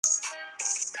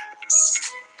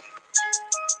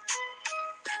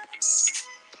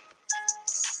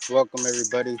Welcome,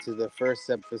 everybody, to the first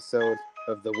episode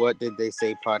of the What Did They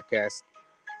Say podcast.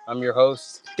 I'm your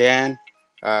host, Dan,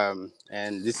 and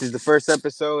this is the first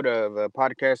episode of a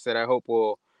podcast that I hope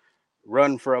will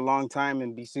run for a long time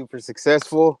and be super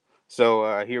successful.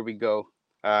 So here we go.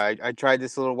 I tried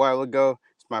this a little while ago.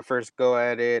 It's my first go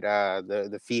at it.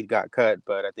 The feed got cut,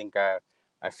 but I think I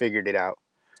figured it out.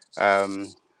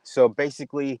 Um, so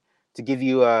basically, to give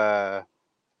you a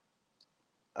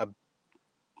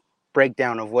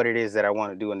breakdown of what it is that I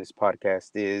want to do in this podcast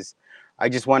is I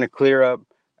just want to clear up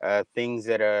things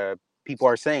that people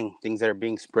are saying, things that are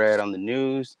being spread on the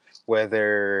news,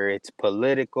 whether it's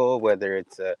political, whether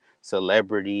it's a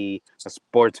celebrity, a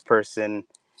sports person,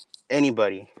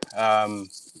 anybody.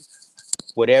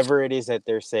 Whatever it is that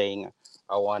they're saying,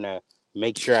 I want to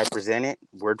make sure I present it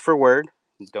word for word,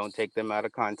 don't take them out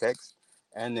of context,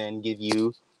 and then give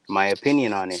you my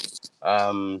opinion on it.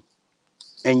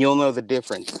 And you'll know the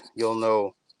difference. You'll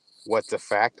know what's a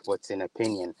fact, what's an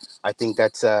opinion. I think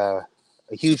that's a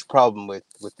huge problem with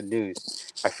the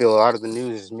news. I feel a lot of the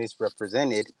news is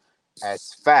misrepresented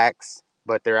as facts,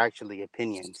 but they're actually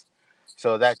opinions.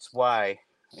 So that's why,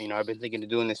 I've been thinking of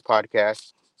doing this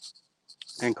podcast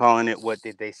and calling it What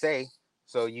Did They Say?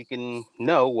 So you can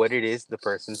know what it is the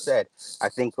person said. I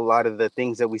think a lot of the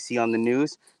things that we see on the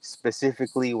news,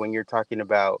 specifically when you're talking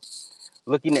about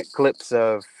looking at clips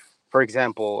of, for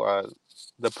example,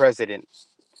 the president,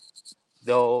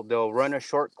 they'll run a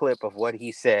short clip of what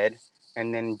he said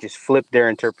and then just flip their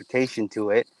interpretation to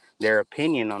it, their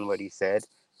opinion on what he said,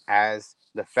 as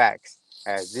the facts,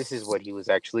 as this is what he was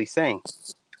actually saying.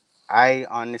 I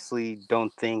honestly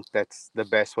don't think that's the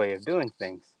best way of doing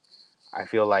things. I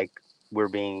feel like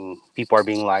people are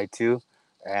being lied to,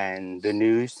 and the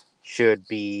news should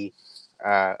be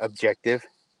objective,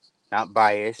 not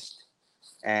biased.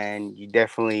 And you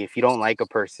definitely, if you don't like a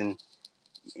person,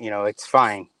 it's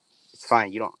fine. It's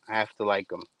fine. You don't have to like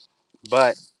them,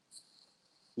 but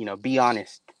be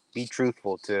honest, be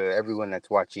truthful to everyone that's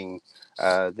watching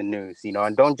the news.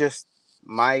 And don't just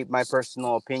my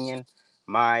personal opinion.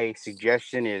 My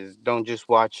suggestion is don't just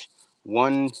watch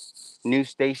one news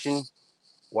station.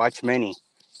 Watch many.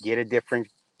 Get a different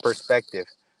perspective.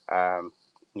 Um,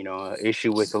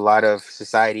 issue with a lot of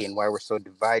society and why we're so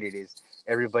divided is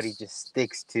everybody just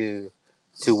sticks to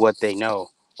what they know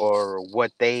or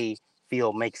what they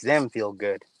feel makes them feel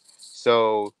good.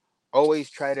 So always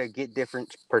try to get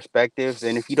different perspectives.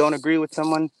 And if you don't agree with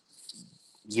someone,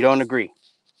 you don't agree.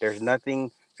 There's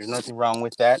nothing. There's nothing wrong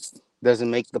with that. Doesn't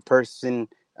make the person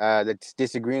that's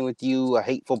disagreeing with you a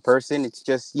hateful person. It's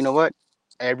just what.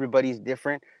 Everybody's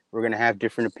different. We're gonna have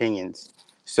different opinions.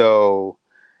 So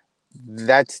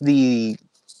that's the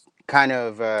kind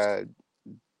of the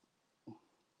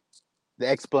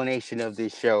explanation of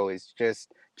this show is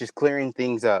just clearing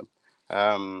things up.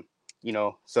 Um,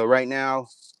 so right now,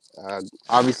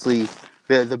 obviously,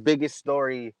 the biggest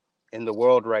story in the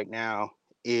world right now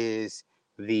is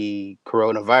the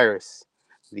coronavirus,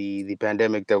 the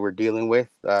pandemic that we're dealing with,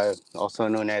 also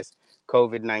known as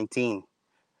COVID-19.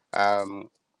 Um,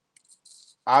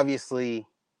 Obviously,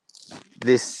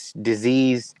 this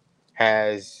disease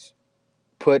has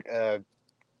put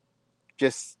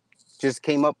just just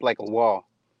came up like a wall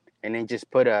and then just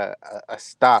put a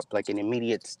stop, like an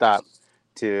immediate stop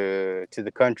to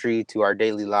the country, to our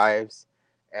daily lives.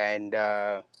 And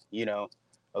you know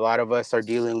a lot of us are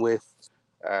dealing with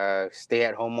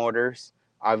stay-at-home orders.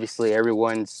 Obviously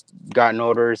everyone's gotten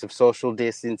orders of social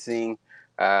distancing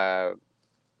uh,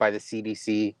 by the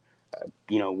CDC.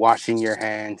 Washing your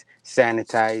hands,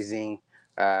 sanitizing.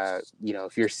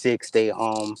 If you're sick, stay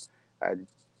home. uh,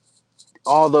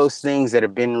 all those things that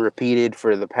have been repeated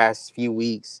for the past few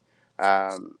weeks,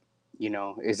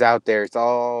 is out there. It's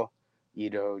all,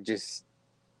 just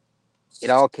it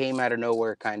all came out of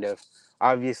nowhere, kind of.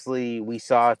 Obviously, we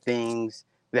saw things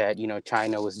that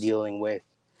China was dealing with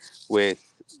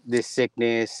this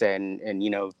sickness, and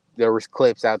there was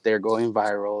clips out there going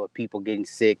viral of people getting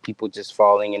sick, people just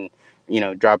falling and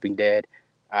dropping dead.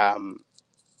 Um,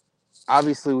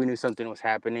 Obviously, we knew something was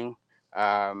happening.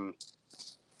 Um,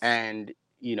 and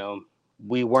you know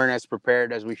we weren't as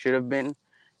prepared as we should have been,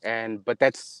 and but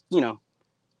that's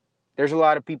there's a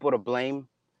lot of people to blame,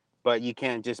 but you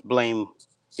can't just blame.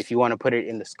 If you want to put it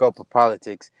in the scope of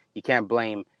politics, you can't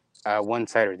blame one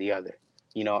side or the other.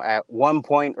 At one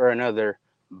point or another,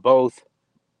 both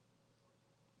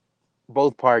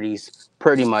both parties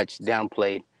pretty much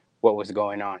downplayed what was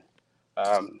going on.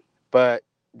 But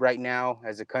right now,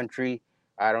 as a country,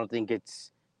 I don't think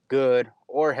it's good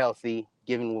or healthy,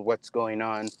 given what's going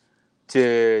on,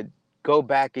 to go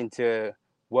back into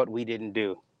what we didn't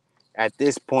do. At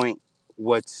this point,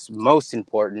 what's most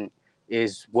important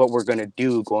is what we're going to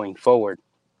do going forward,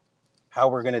 how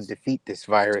we're going to defeat this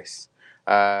virus.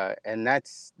 And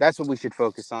that's what we should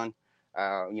focus on.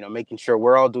 Making sure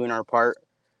we're all doing our part,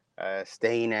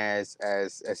 staying as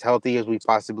healthy as we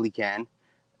possibly can,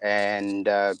 and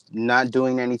not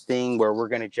doing anything where we're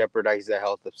going to jeopardize the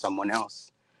health of someone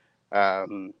else.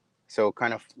 Um, so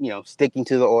kind of sticking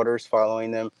to the orders,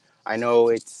 following them. I know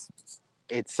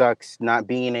it sucks not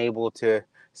being able to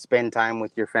spend time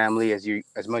with your family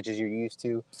as much as you're used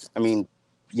to. I mean,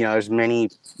 there's many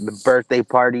the birthday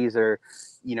parties or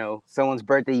someone's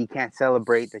birthday you can't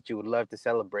celebrate that you would love to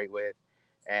celebrate with,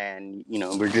 and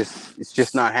it's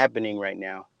just not happening right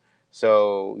now.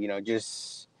 So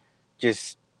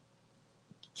just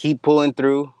keep pulling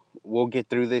through. We'll get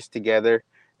through this together,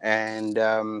 and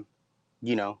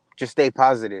just stay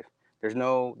positive.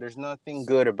 There's nothing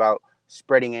good about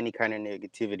spreading any kind of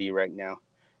negativity right now.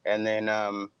 And then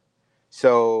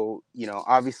so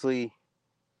obviously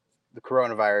the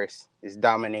coronavirus is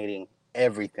dominating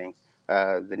everything.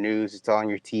 The news, it's on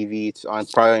your TV, it's on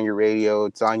probably on your radio,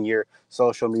 it's on your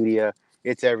social media,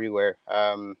 it's everywhere.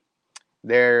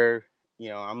 There,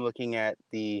 I'm looking at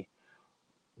the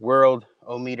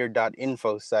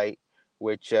worldometer.info site,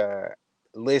 which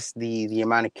lists the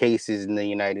amount of cases in the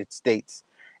United States.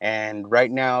 And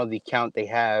right now, the count they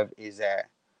have is at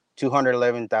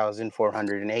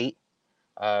 211,408.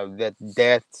 That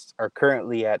deaths are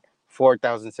currently at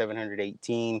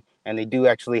 4,718, and they do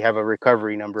actually have a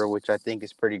recovery number, which I think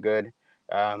is pretty good.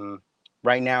 Um,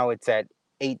 right now, it's at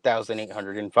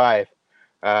 8,805.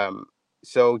 Um,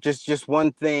 so just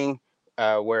one thing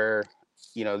where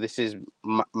this is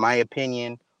my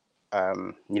opinion.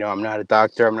 I'm not a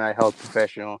doctor, I'm not a health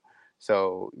professional,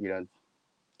 so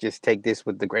just take this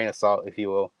with the grain of salt, if you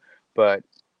will. But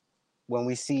when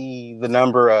we see the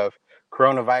number of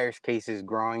coronavirus cases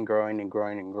growing and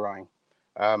growing and growing,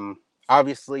 um,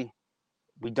 obviously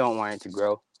we don't want it to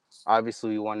grow.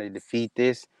 Obviously, we want to defeat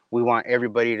this. We want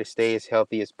everybody to stay as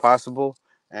healthy as possible,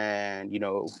 and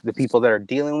the people that are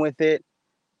dealing with it,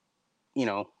 you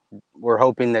know, we're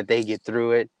hoping that they get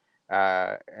through it,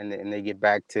 and they get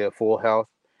back to full health.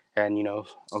 And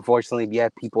unfortunately, yeah,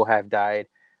 people have died.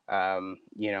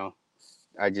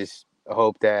 I just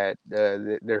hope that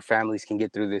their families can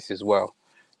get through this as well.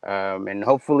 And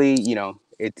hopefully, yeah,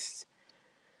 it's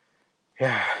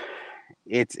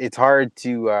hard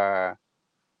to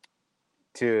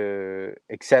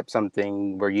accept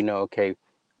something where okay,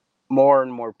 more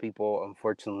and more people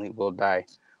unfortunately will die.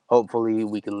 Hopefully,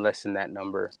 we can lessen that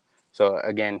number. So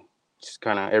again, just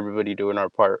kind of everybody doing our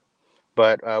part.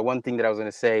 But one thing that I was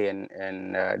going to say,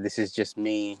 and this is just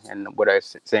me, and what I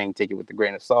was saying, take it with a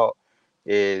grain of salt,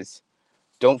 is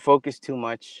don't focus too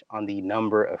much on the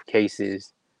number of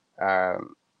cases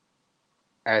um,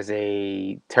 as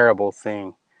a terrible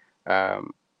thing.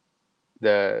 Um,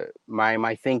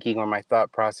 my thinking or my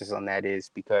thought process on that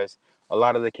is because a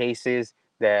lot of the cases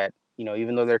that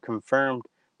even though they're confirmed,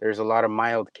 there's a lot of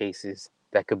mild cases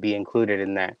that could be included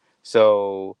in that.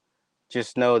 So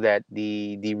just know that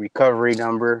the recovery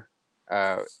number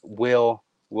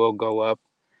will go up,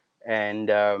 and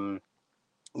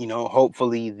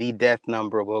hopefully the death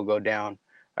number will go down.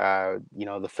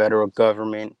 The federal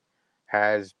government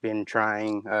has been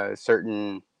trying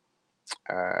certain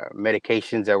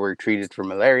medications that were treated for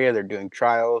malaria. They're doing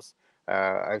trials.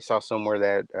 I saw somewhere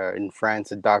that in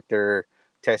France, a doctor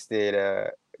tested,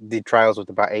 did trials with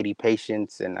about 80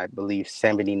 patients, and I believe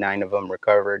 79 of them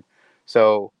recovered.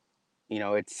 So,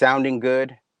 it's sounding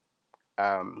good.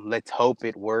 Let's hope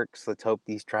it works. Let's hope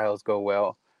these trials go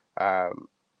well. Um,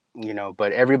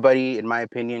 but everybody, in my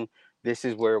opinion, this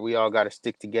is where we all got to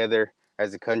stick together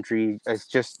as a country, as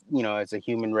just, as a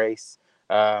human race.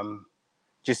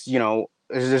 Just,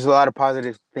 there's a lot of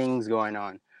positive things going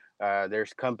on.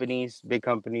 There's big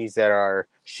companies that are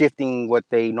shifting what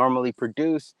they normally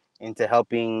produce into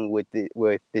helping with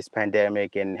this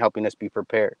pandemic and helping us be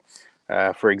prepared.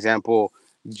 For example,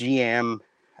 GM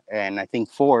and I think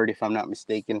Ford, if I'm not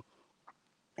mistaken,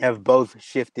 have both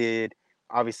shifted,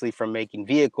 obviously, from making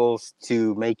vehicles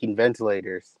to making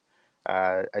ventilators.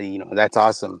 That's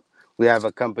awesome. We have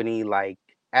a company like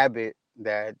Abbott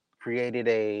that created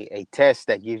a test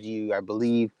that gives you, I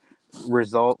believe,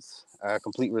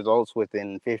 complete results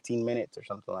within 15 minutes or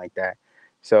something like that.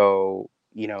 So,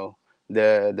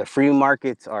 the free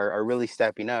markets are really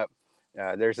stepping up.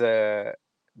 There's a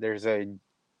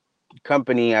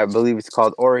company, I believe it's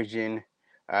called Origin,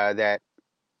 that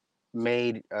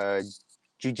made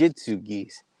jujitsu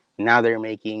gis. Now they're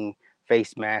making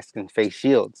face masks and face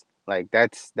shields. Like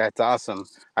that's awesome.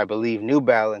 I believe New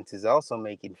Balance is also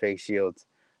making face shields.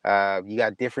 You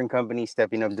got different companies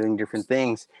stepping up doing different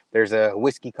things. There's a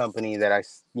whiskey company that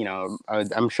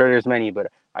I'm sure there's many,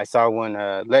 but I saw one,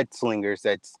 Lead Slingers,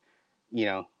 that's you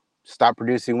know stopped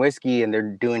producing whiskey and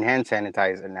they're doing hand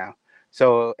sanitizer now.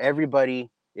 So everybody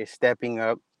is stepping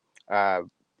up, uh,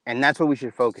 and that's what we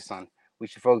should focus on. We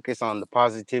should focus on the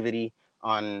positivity,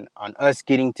 on us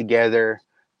getting together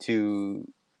to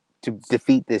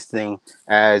defeat this thing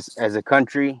as a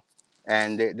country,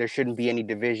 and there shouldn't be any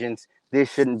divisions.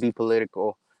 This shouldn't be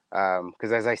political,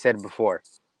 because as I said before,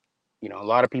 a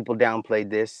lot of people downplayed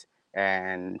this,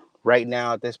 and right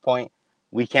now at this point,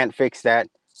 we can't fix that.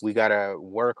 We gotta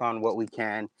work on what we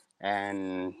can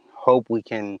and hope we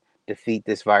can defeat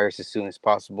this virus as soon as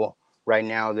possible. Right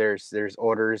now, there's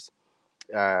orders,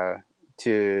 uh,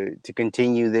 to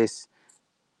continue this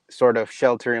sort of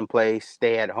shelter in place,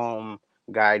 stay at home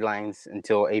guidelines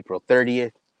until April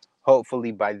 30th.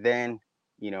 Hopefully by then,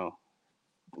 you know,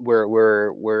 we're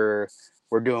we're we're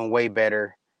we're doing way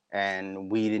better,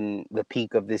 and we didn't the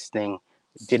peak of this thing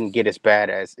didn't get as bad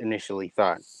as initially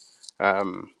thought.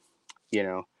 Um, you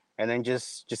know, and then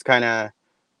just kind of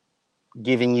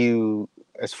giving you,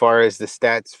 as far as the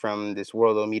stats from this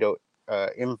World Omito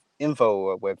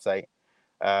info website,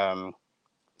 um,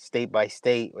 state by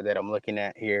state that I'm looking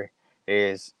at here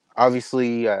is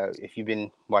obviously, if you've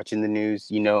been watching the news,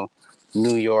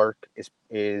 New York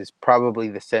is probably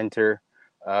the center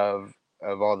of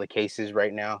all the cases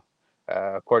right now.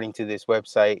 According to this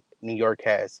website, New York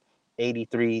has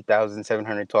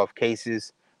 83,712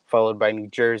 cases, followed by New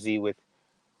Jersey with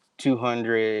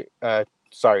 200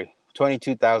 sorry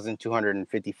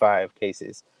 22,255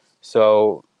 cases.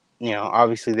 So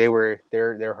obviously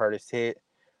they're hardest hit.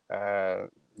 uh,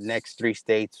 Next three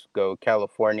states go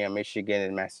California, Michigan,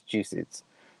 and Massachusetts.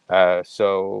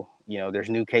 So there's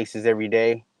new cases every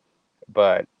day,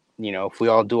 but if we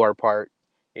all do our part,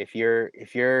 if your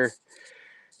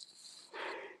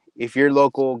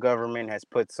local government has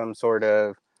put some sort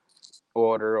of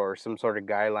order or some sort of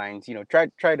guidelines,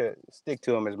 try to stick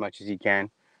to them as much as you can.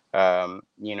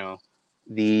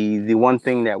 The one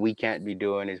thing that we can't be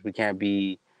doing is we can't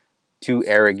be too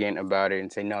arrogant about it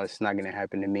and say, no, it's not going to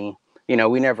happen to me.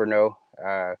 We never know.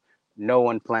 No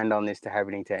one planned on this to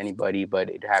happening to anybody, but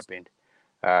it happened.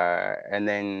 And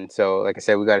then, so like I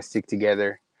said, we got to stick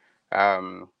together.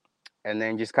 Um, and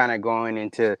then just kind of going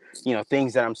into,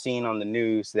 things that I'm seeing on the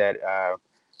news that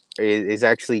is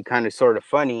actually kind of sort of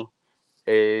funny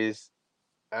is,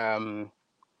 um,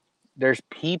 there's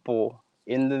people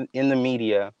in the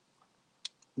media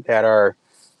that are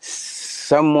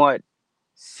somewhat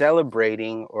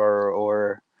celebrating,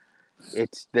 or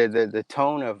it's the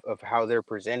tone of how they're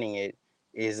presenting it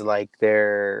is like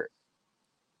they're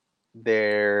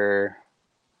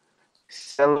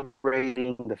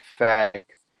celebrating the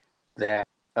fact that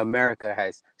America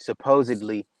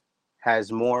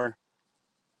has more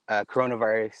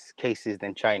coronavirus cases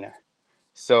than China.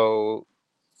 So,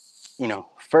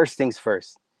 first things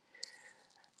first,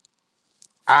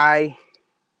 I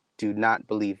do not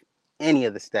believe any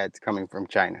of the stats coming from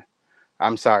China.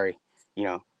 I'm sorry. You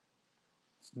know,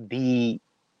 the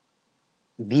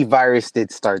the virus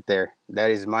did start there.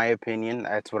 That is my opinion.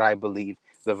 That's what I believe.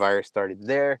 The virus started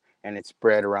there and it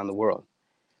spread around the world.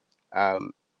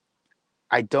 Um,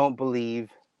 I don't believe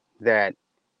that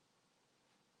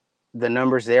the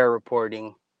numbers they are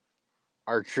reporting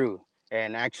are true.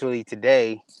 And actually,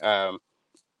 today,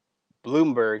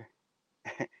 Bloomberg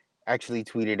actually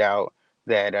tweeted out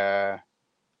that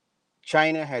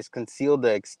China has concealed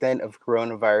the extent of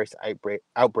coronavirus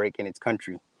outbreak in its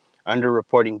country,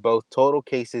 underreporting both total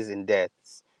cases and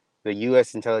deaths, the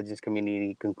U.S. intelligence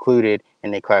community concluded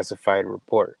in a classified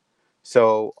report.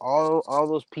 So all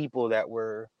those people that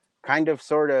were kind of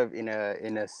sort of in a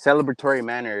celebratory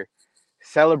manner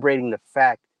celebrating the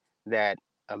fact that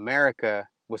America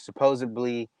was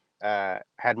supposedly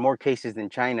had more cases than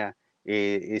China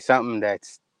is something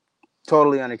that's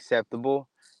totally unacceptable,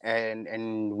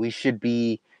 and we should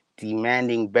be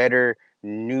demanding better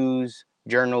news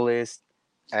journalists,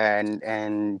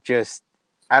 and just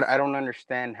I don't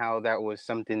understand how that was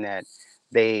something that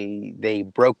they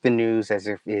broke the news as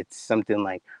if it's something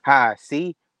like, ha,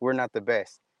 see, we're not the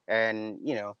best. And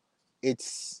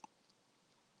it's,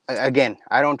 again,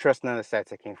 I don't trust none of the stats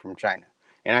that came from China.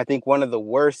 And I think one of the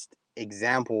worst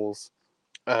examples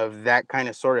of that kind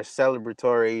of sort of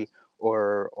celebratory,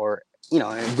 or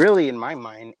and really in my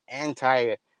mind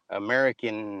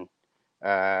anti-American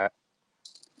uh,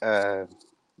 uh,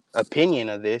 opinion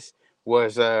of this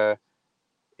was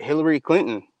Hillary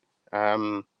Clinton.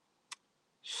 Um,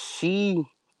 she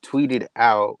tweeted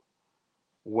out.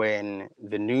 when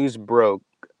the news broke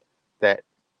that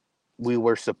we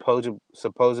were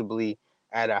supposedly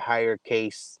at a higher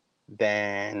case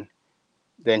than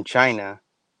China.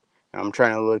 I'm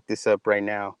trying to look this up right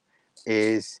now.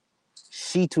 Is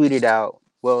she tweeted out,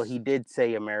 "Well, he did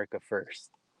say America first."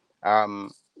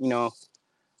 You know,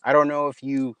 I don't know if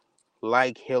you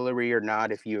like Hillary or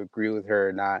not, if you agree with her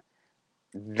or not.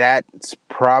 That's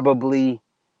probably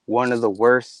one of the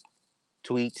worst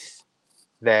tweets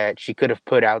that she could have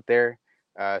put out there.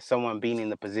 Someone being in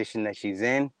the position that she's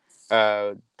in,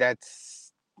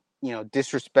 that's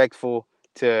disrespectful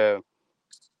to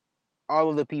all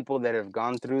of the people that have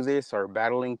gone through this or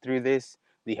battling through this,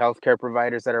 the healthcare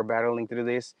providers that are battling through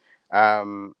this.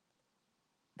 Um,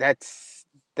 that's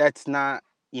not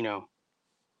you know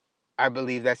I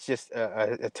believe that's just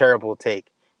a terrible take.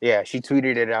 Yeah, she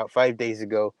tweeted it out 5 days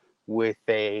ago with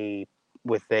a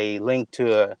link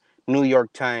to a New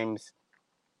York Times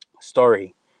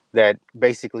story that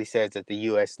basically says that the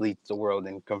U.S. leads the world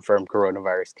in confirmed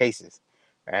coronavirus cases.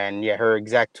 And yeah, her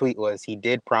exact tweet was, "He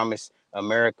did promise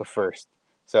America first."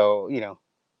 So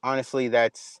honestly,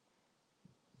 that's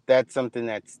something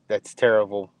that's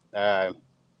terrible.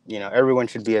 Everyone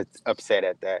should be upset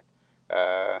at that.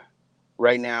 Uh,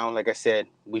 right now, like I said,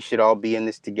 we should all be in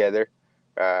this together.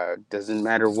 Doesn't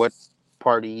matter what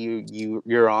party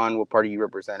you're on, what party you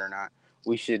represent or not.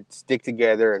 We should stick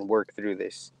together and work through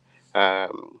this.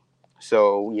 Um,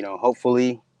 so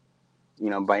hopefully,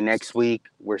 by next week,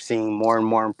 we're seeing more and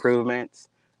more improvements.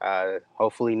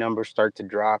 Hopefully, numbers start to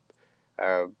drop,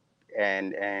 uh,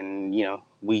 and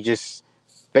we just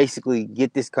basically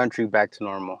get this country back to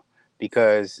normal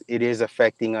because it is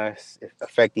affecting us,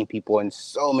 affecting people in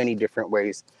so many different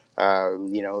ways.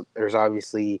 There's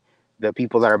obviously the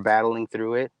people that are battling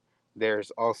through it.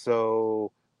 There's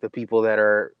also the people that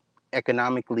are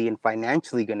economically and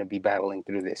financially going to be battling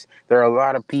through this. There are a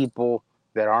lot of people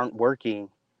that aren't working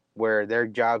where their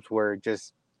jobs were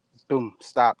just boom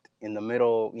stopped in the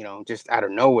middle, just out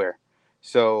of nowhere.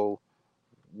 So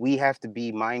we have to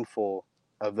be mindful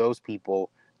of those people.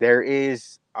 There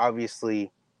is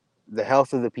obviously the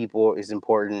health of the people is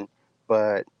important,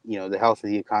 but the health of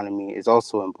the economy is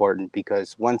also important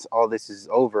because once all this is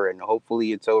over, and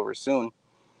hopefully it's over soon,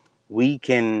 we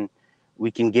can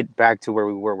get back to where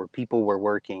we were, where people were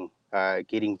working,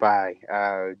 getting by.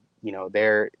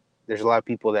 There's a lot of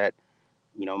people that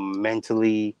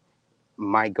mentally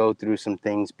might go through some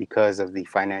things because of the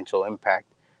financial impact.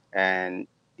 And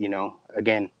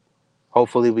again,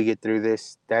 hopefully we get through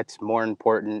this. That's more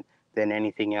important than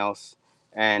anything else.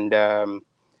 And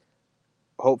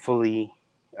hopefully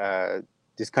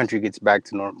this country gets back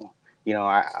to normal.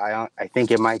 I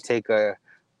think it might take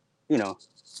you know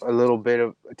a little bit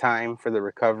of time for the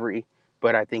recovery,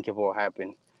 but I think it will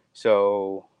happen.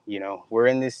 So we're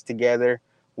in this together.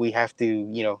 We have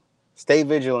to stay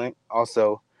vigilant.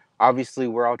 Also, obviously,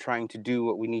 we're all trying to do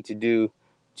what we need to do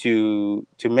to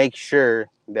make sure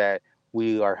that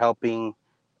we are helping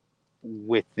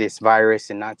with this virus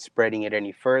and not spreading it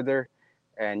any further.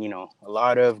 And a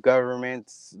lot of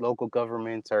governments, local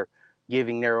governments, are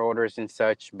giving their orders and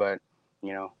such, but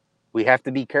you know we have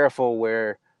to be careful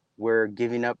where we're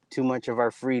giving up too much of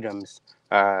our freedoms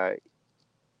uh,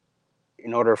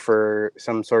 in order for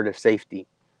some sort of safety.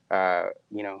 uh,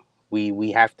 you know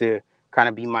we have to kind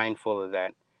of be mindful of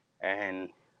that. And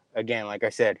again, like I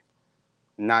said,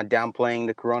 not downplaying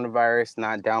the coronavirus,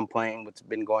 not downplaying what's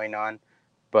been going on,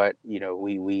 but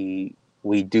we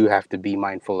do have to be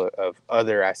mindful of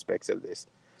other aspects of this.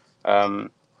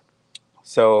 Um,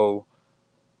 so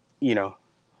you know,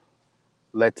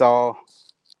 let's all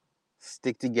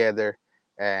stick together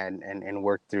and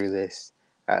work through this.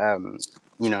 Um,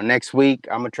 next week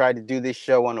I'm gonna try to do this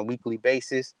show on a weekly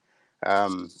basis.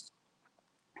 Um,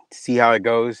 See how it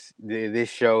goes. This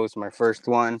show is my first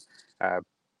one. Uh,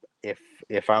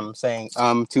 if I'm saying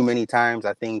too many times,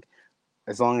 I think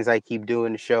as long as I keep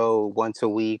doing the show once a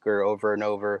week or over and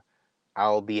over,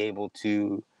 I'll be able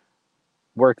to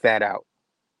work that out.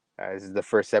 This is the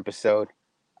first episode.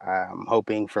 I'm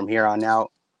hoping from here on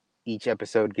out, each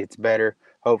episode gets better.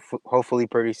 Hopefully,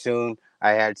 pretty soon,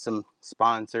 I had some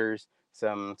sponsors,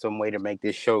 some way to make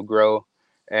this show grow,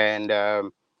 and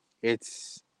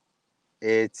it's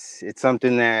it's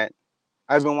something that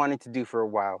I've been wanting to do for a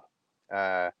while.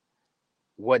 Uh,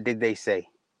 what did they say?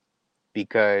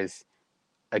 Because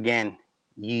again,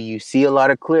 you see a lot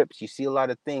of clips, you see a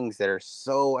lot of things that are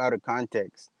so out of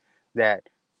context that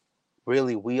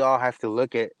really we all have to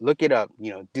look it up.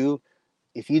 Do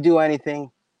if you do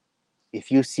anything, if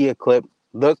you see a clip,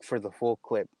 look for the full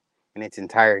clip in its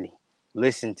entirety,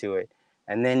 listen to it,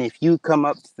 and then if you come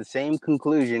up to the same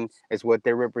conclusion as what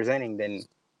they're representing, then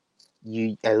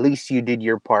you at least you did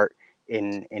your part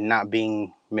in not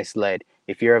being misled.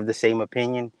 If you're of the same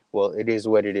opinion, well, it is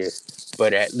what it is.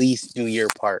 But at least do your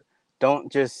part.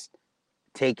 Don't just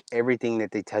take everything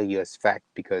that they tell you as fact,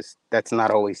 because that's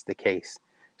not always the case.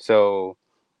 So,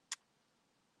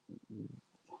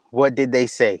 what did they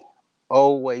say?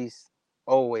 Always,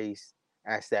 always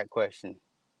ask that question.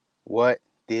 What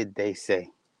did they say?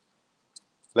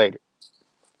 Later.